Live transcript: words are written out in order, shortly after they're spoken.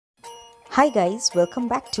Hi guys, welcome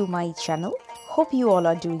back to my channel. Hope you all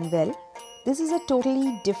are doing well. This is a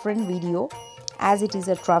totally different video as it is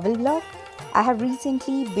a travel vlog. I have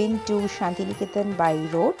recently been to Shantiniketan by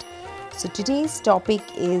road. So today's topic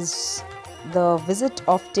is the visit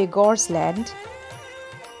of Tagore's land.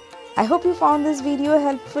 I hope you found this video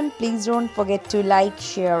helpful. Please don't forget to like,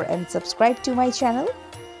 share and subscribe to my channel.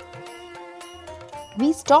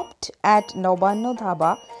 We stopped at Naubanno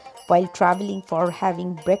Dhaba while traveling for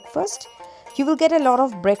having breakfast. You will get a lot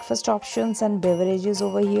of breakfast options and beverages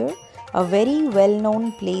over here. A very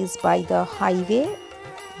well-known place by the highway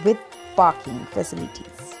with parking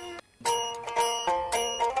facilities.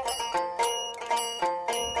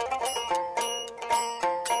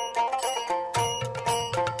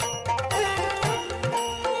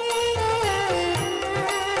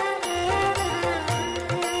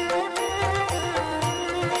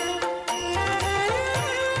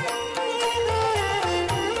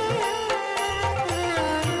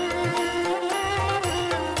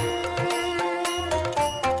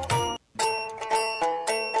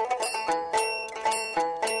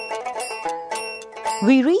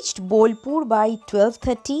 We reached Bolpur by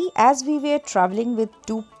 12:30. As we were traveling with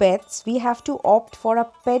two pets, we have to opt for a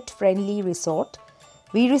pet-friendly resort.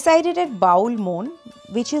 We resided at Baul Mon,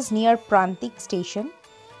 which is near Prantik station.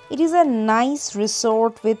 It is a nice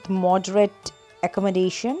resort with moderate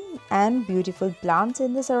accommodation and beautiful plants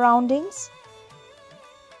in the surroundings.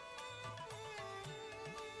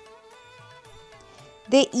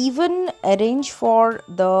 They even arrange for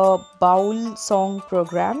the Baul song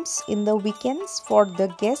programs in the weekends for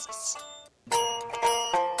the guests.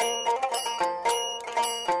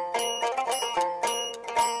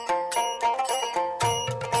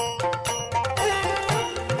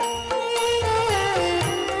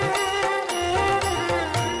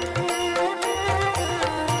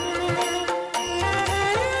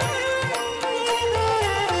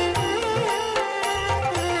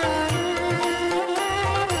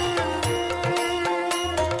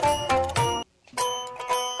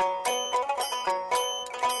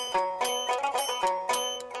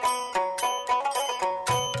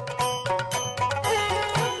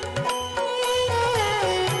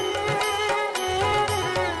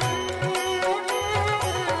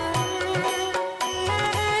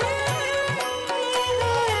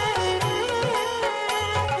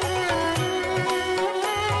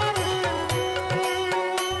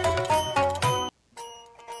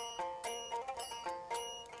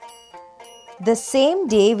 The same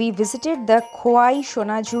day, we visited the Khowai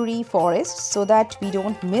Shonajuri forest so that we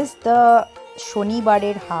don't miss the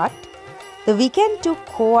Shonibarer Hat. The weekend to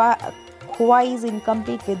Khowai is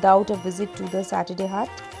incomplete without a visit to the Saturday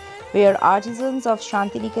Hat, where artisans of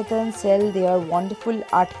Shantiniketan sell their wonderful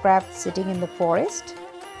art crafts sitting in the forest.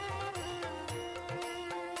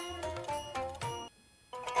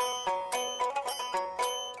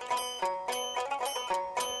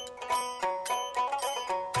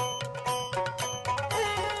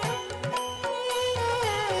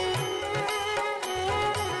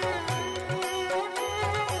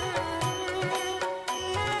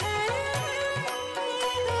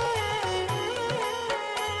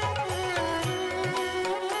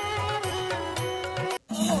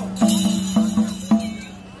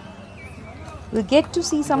 We get to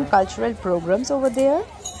see some cultural programs over there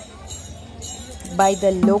by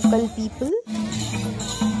the local people.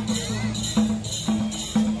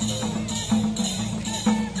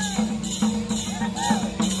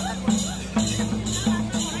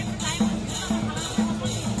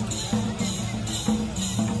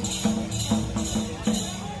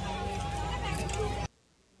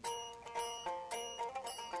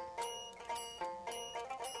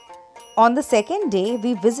 On the second day,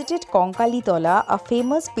 we visited Konkalitola, a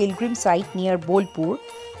famous pilgrim site near Bolpur,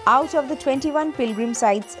 out of the 21 pilgrim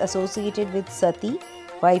sites associated with Sati,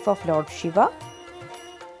 wife of Lord Shiva.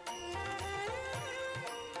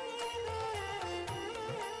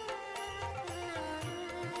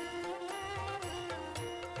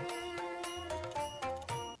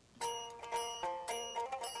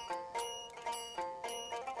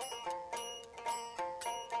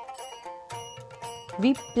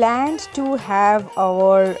 We planned to have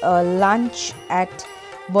our lunch at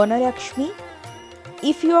Banalakshmi.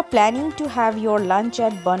 If you are planning to have your lunch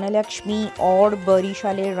at Banalakshmi or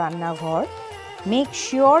Barishale Rannaghar, make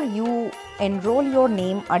sure you enroll your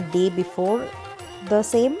name a day before the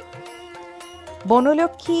same.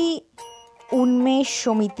 Bonolokhi Unmesh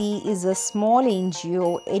Shomiti is a small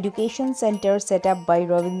NGO education center set up by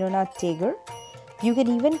Rabindranath Tagore. You can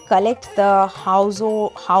even collect the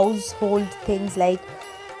household things like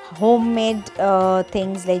homemade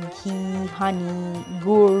things like ghee, honey,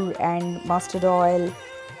 gur and mustard oil,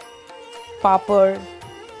 papad,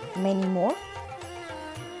 many more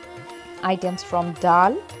items from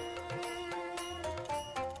dal.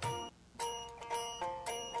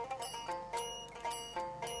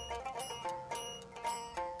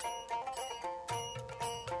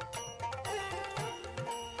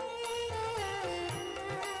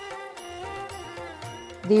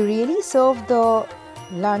 They really serve the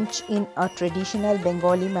lunch in a traditional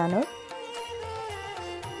Bengali manner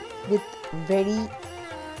with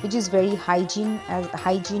which is very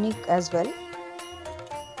hygienic as well.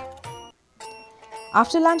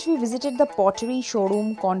 After lunch, we visited the pottery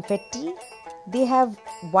showroom Confetti. They have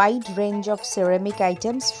wide range of ceramic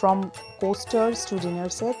items from coasters to dinner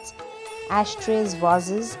sets, ashtrays,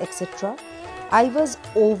 vases, etc. I was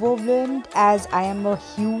overwhelmed as I am a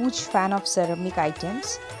huge fan of ceramic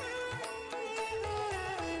items.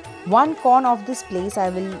 One con of this place I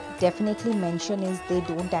will definitely mention is they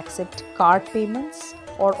don't accept card payments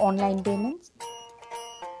or online payments.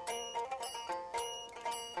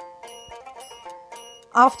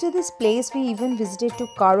 After this place, we even visited to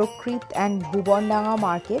Karokrit and Bhubondanga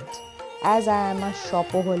market as I am a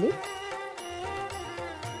shopaholic.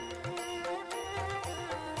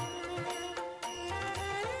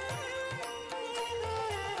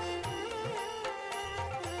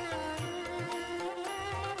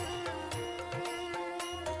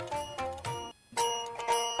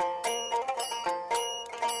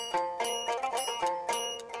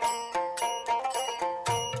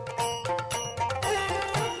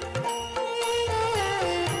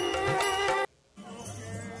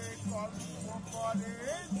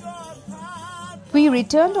 We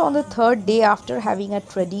returned on the third day after having a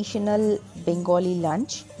traditional Bengali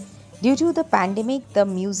lunch. Due to the pandemic, the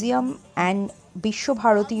museum and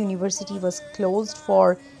Bishwabharati University was closed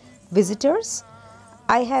for visitors.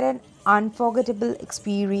 I had an unforgettable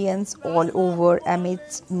experience all over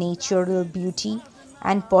amidst natural beauty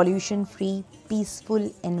and pollution-free,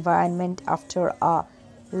 peaceful environment after a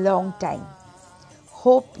long time.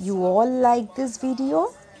 Hope you all like this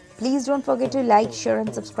video. Please don't forget to like, share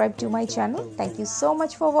and subscribe to my channel. Thank you so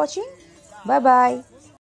much for watching. Bye bye.